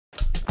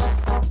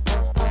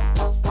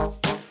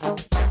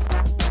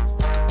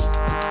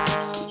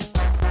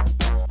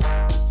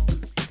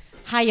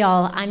Hi,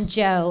 y'all. I'm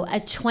Jo, a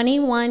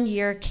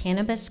 21-year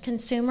cannabis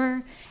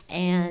consumer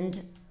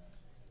and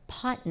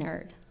pot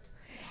nerd.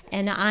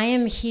 And I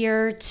am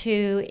here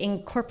to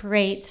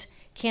incorporate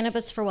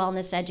cannabis for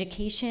wellness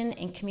education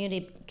and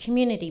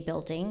community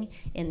building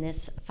in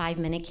this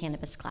 5-minute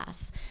cannabis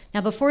class.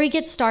 Now, before we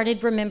get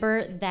started,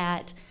 remember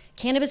that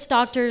cannabis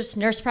doctors,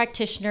 nurse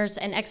practitioners,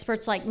 and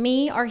experts like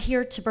me are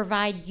here to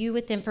provide you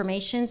with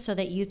information so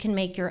that you can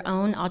make your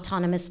own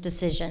autonomous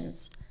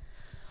decisions.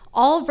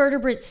 All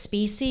vertebrate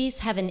species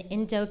have an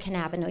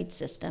endocannabinoid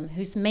system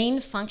whose main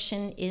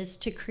function is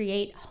to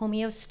create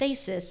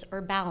homeostasis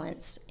or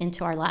balance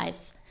into our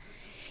lives.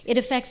 It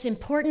affects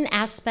important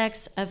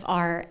aspects of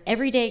our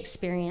everyday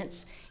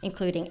experience,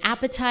 including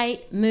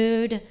appetite,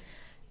 mood,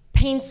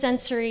 pain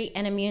sensory,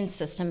 and immune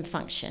system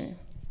function.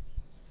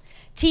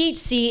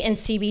 THC and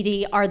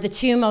CBD are the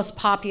two most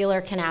popular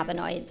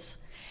cannabinoids.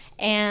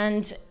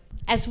 And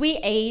as we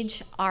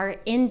age, our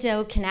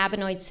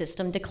endocannabinoid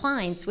system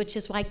declines, which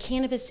is why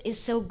cannabis is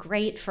so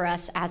great for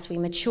us as we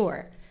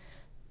mature.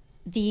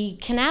 The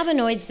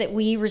cannabinoids that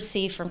we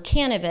receive from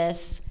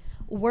cannabis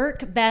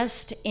work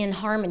best in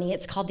harmony.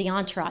 It's called the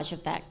entourage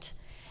effect,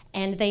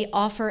 and they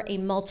offer a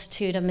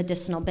multitude of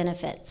medicinal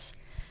benefits.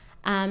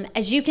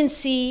 As you can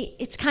see,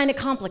 it's kind of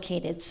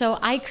complicated, so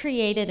I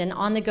created an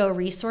on-the-go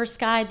resource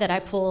guide that I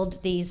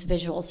pulled these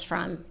visuals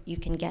from. You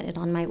can get it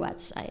on my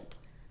website.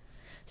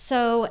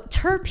 So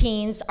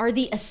terpenes are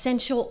the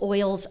essential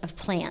oils of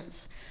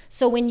plants.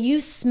 So when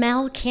you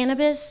smell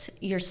cannabis,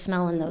 you're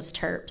smelling those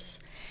terps.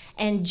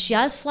 And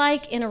just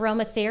like in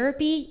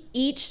aromatherapy,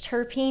 each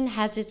terpene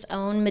has its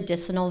own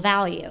medicinal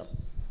value.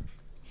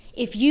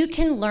 If you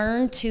can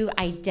learn to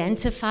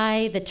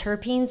identify the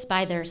terpenes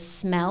by their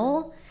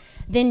smell,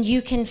 then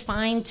you can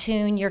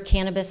fine-tune your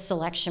cannabis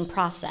selection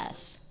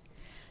process.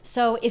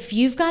 So if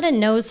you've got a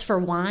nose for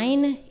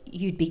wine,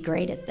 you'd be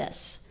great at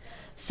this.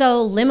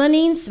 So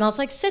limonene smells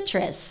like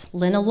citrus.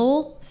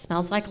 Linalool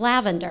smells like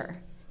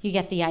lavender. You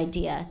get the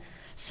idea.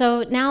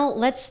 So now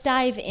let's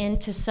dive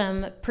into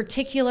some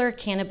particular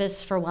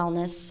cannabis for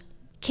wellness.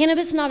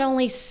 Cannabis not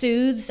only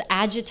soothes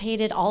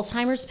agitated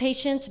Alzheimer's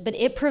patients, but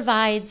it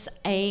provides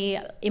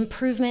an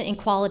improvement in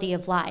quality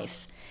of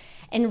life.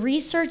 And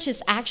research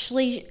is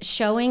actually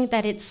showing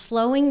that it's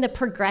slowing the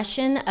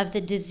progression of the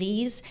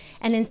disease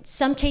and in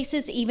some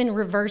cases even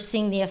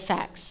reversing the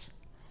effects.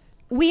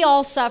 We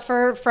all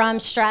suffer from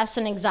stress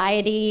and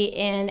anxiety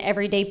in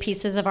everyday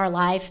pieces of our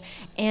life,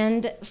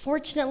 and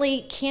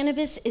fortunately,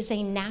 cannabis is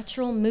a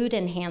natural mood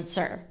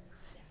enhancer.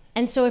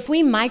 And so if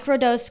we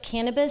microdose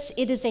cannabis,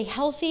 it is a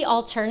healthy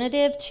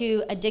alternative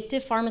to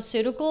addictive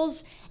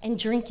pharmaceuticals and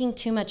drinking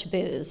too much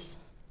booze.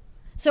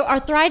 So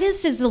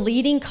arthritis is the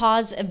leading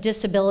cause of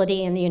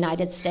disability in the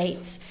United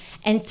States,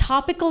 and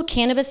topical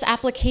cannabis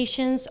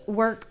applications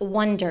work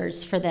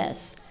wonders for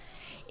this.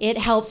 It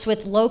helps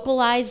with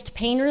localized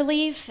pain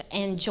relief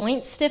and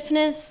joint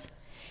stiffness,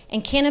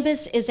 and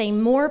cannabis is a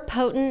more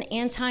potent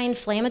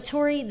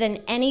anti-inflammatory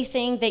than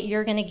anything that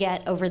you're gonna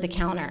get over the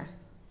counter.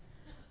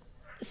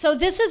 So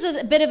this is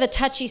a bit of a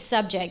touchy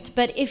subject,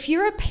 but if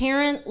you're a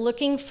parent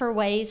looking for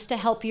ways to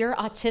help your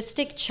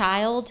autistic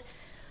child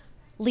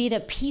lead a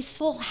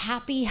peaceful,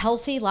 happy,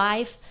 healthy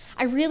life,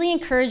 I really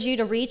encourage you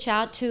to reach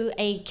out to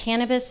a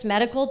cannabis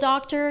medical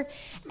doctor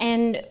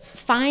and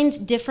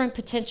find different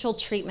potential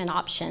treatment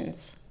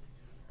options.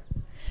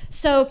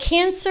 So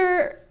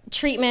cancer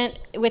treatment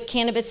with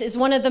cannabis is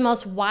one of the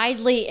most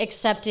widely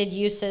accepted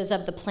uses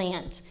of the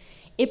plant.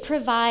 It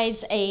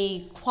provides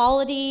a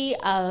quality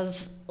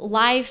of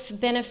life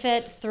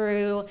benefit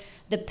through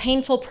the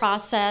painful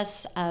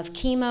process of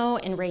chemo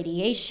and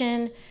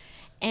radiation.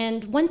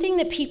 And one thing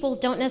that people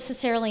don't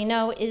necessarily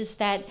know is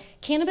that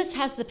cannabis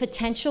has the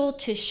potential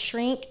to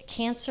shrink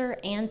cancer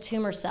and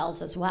tumor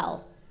cells as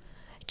well.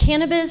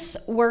 Cannabis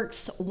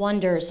works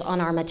wonders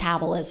on our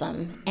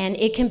metabolism, and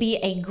it can be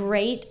a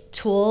great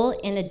tool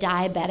in a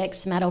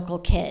diabetic's medical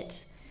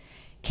kit.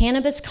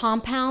 Cannabis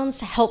compounds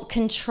help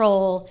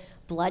control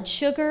blood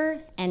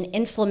sugar and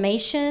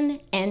inflammation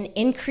and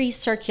increase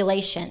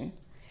circulation.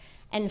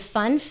 And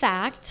fun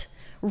fact,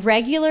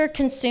 regular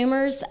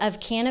consumers of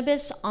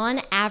cannabis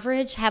on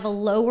average have a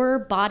lower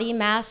body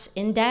mass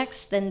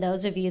index than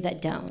those of you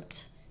that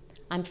don't.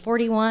 I'm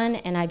 41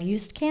 and I've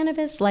used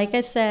cannabis, like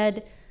I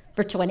said,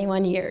 for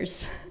 21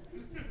 years.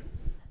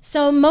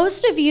 So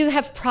most of you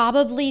have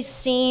probably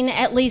seen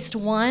at least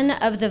one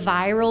of the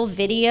viral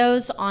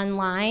videos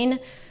online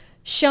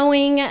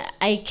showing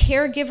a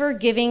caregiver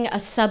giving a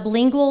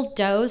sublingual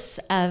dose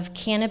of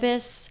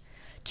cannabis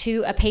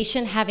to a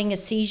patient having a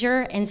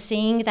seizure and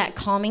seeing that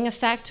calming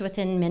effect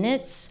within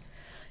minutes.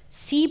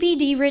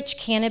 CBD-rich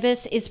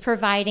cannabis is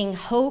providing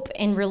hope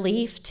and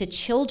relief to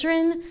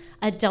children,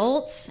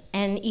 adults,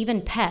 and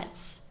even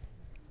pets.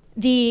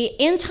 The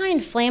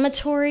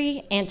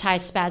anti-inflammatory,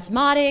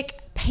 antispasmodic,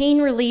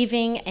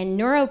 pain-relieving, and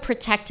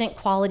neuroprotectant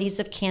qualities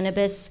of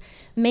cannabis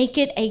make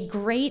it a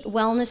great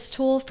wellness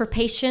tool for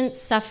patients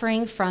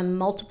suffering from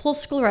multiple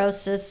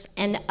sclerosis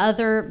and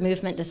other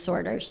movement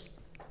disorders.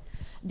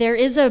 There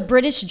is a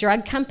British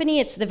drug company,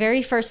 it's the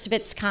very first of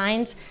its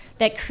kind,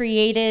 that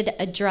created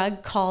a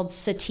drug called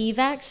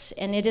Sativex,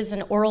 and it is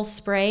an oral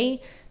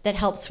spray that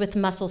helps with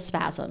muscle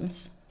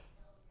spasms.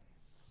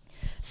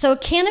 So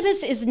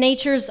cannabis is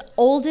nature's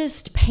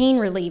oldest pain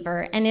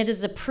reliever, and it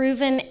is a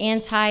proven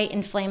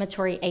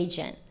anti-inflammatory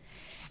agent.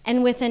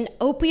 And with an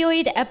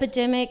opioid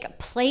epidemic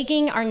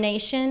plaguing our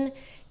nation,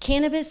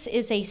 cannabis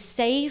is a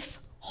safe,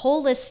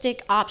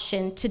 holistic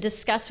option to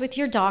discuss with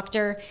your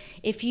doctor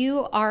if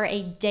you are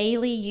a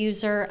daily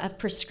user of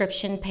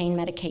prescription pain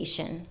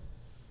medication.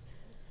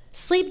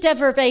 Sleep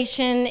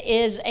deprivation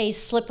is a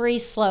slippery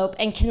slope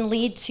and can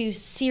lead to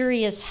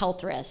serious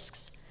health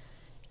risks.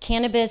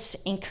 Cannabis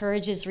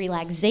encourages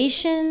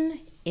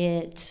relaxation,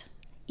 it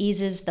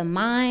eases the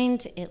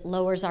mind, it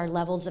lowers our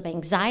levels of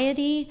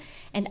anxiety,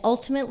 and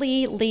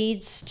ultimately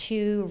leads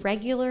to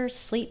regular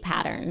sleep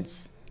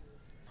patterns.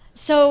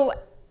 So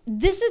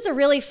this is a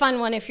really fun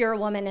one if you're a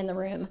woman in the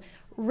room.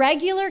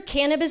 Regular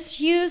cannabis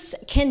use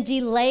can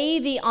delay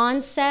the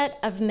onset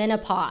of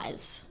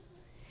menopause.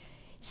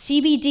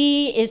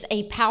 CBD is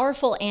a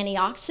powerful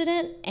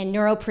antioxidant and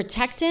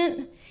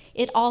neuroprotectant.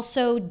 It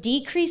also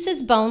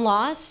decreases bone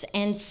loss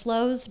and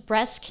slows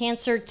breast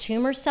cancer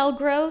tumor cell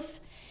growth,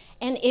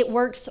 and it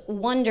works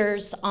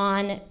wonders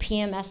on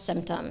PMS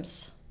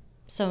symptoms.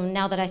 So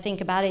now that I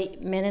think about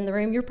it, men in the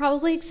room, you're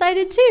probably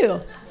excited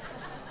too.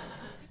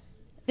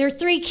 There are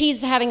 3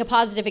 keys to having a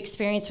positive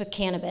experience with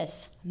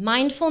cannabis: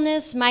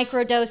 mindfulness,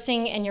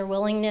 microdosing, and your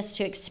willingness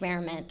to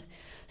experiment.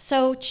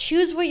 So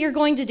choose what you're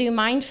going to do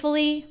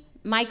mindfully,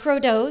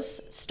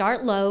 microdose,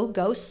 start low,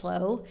 go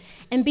slow,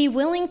 and be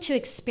willing to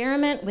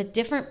experiment with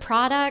different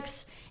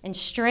products and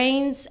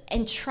strains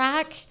and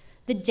track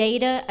the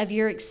data of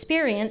your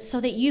experience so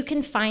that you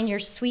can find your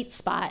sweet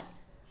spot.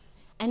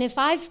 And if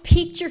I've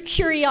piqued your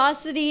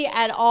curiosity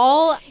at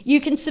all, you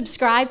can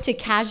subscribe to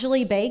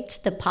Casually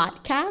Baked, the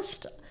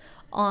podcast,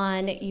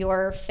 on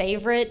your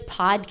favorite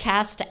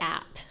podcast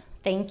app.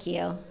 Thank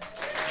you.